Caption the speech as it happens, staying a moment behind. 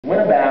win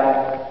a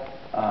battle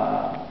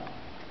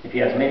if he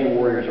has many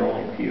warriors or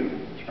only a few.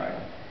 That's right.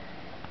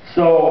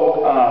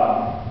 So,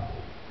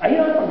 I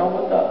don't know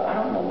what the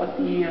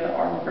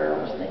armor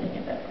bearer was thinking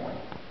at that point.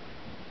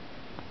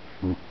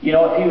 You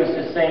know, if he was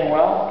just saying,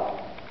 well,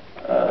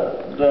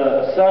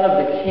 the son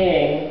of the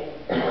king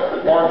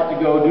wants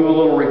to go do a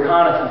little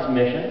reconnaissance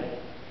mission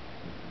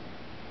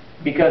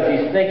because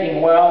he's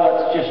thinking, well,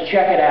 let's just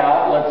check it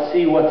out, let's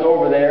see what's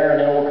over there, and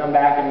then we'll come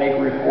back and make a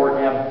report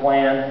and have a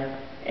plan,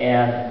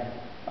 and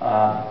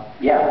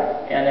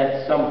and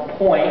at some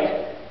point,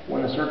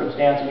 when the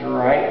circumstances are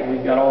right and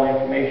we've got all the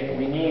information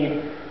we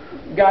need,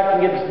 God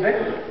can give us the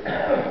victory.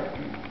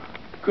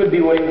 Could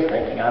be what he was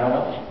thinking, I don't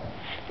know.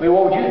 I mean,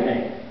 what would you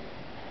think?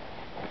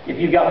 If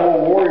you've got more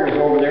warriors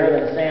over there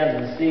than the sands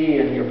of the sea,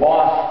 and your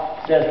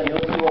boss says to you,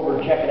 let's go over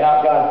and check it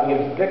out, God can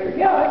give us the victory.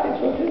 Yeah, I think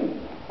so too.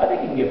 I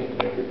think he can give us the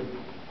victory.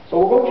 So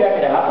we'll go check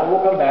it out, and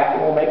we'll come back,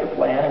 and we'll make a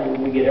plan, and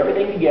when we get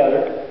everything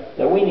together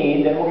that we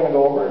need, then we're going to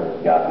go over,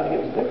 and God's going to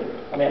give us the victory.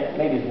 I mean,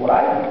 maybe it's what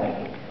I've been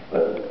thinking.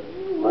 But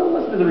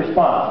listen to the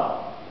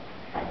response.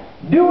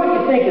 Do what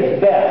you think is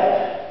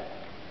best,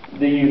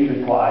 the youth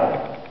replied.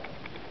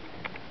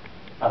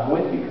 I'm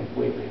with you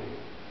completely.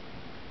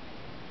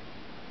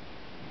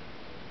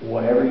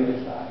 Whatever you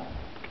decide.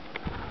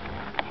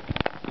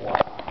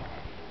 Wow.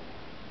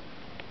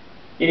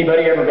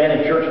 Anybody ever been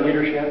in church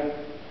leadership?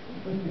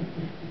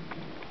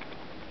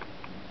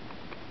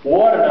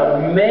 What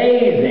an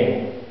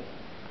amazing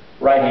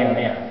right-hand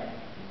man.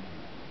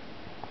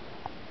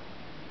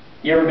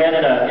 You ever been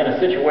in a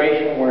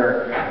situation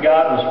where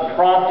God was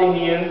prompting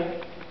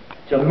you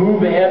to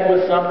move ahead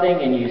with something,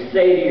 and you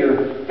say to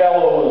your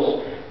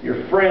fellows,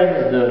 your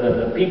friends,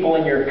 the people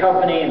in your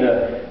company,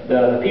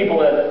 the people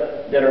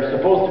that are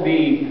supposed to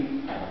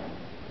be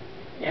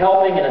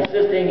helping and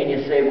assisting, and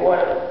you say, boy,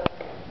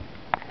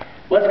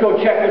 let's go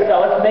check this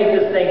out, let's make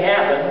this thing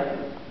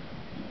happen.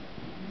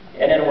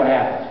 And then what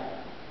happens?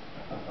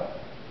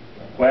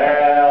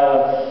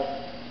 Well,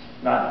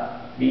 let's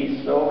not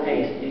be so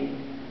hasty.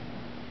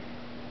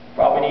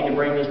 Probably need to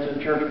bring this to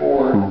the church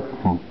board.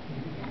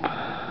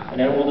 And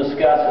then we'll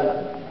discuss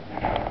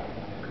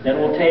it. Then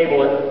we'll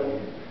table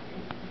it.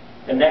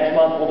 And next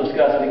month we'll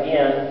discuss it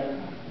again.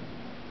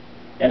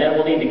 And then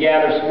we'll need to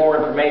gather some more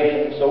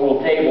information, so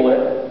we'll table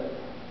it.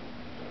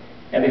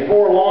 And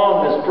before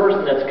long, this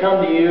person that's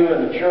come to you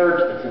in the church,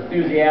 that's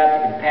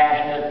enthusiastic and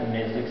passionate and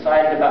is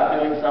excited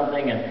about doing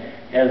something and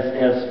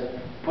has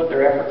put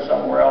their efforts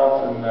somewhere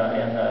else,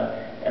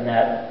 and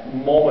that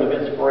moment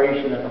of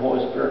inspiration that the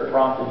Holy Spirit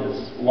prompted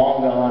is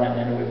long gone, and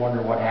then we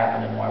wonder what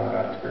happened and why we're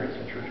not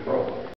experiencing church growth.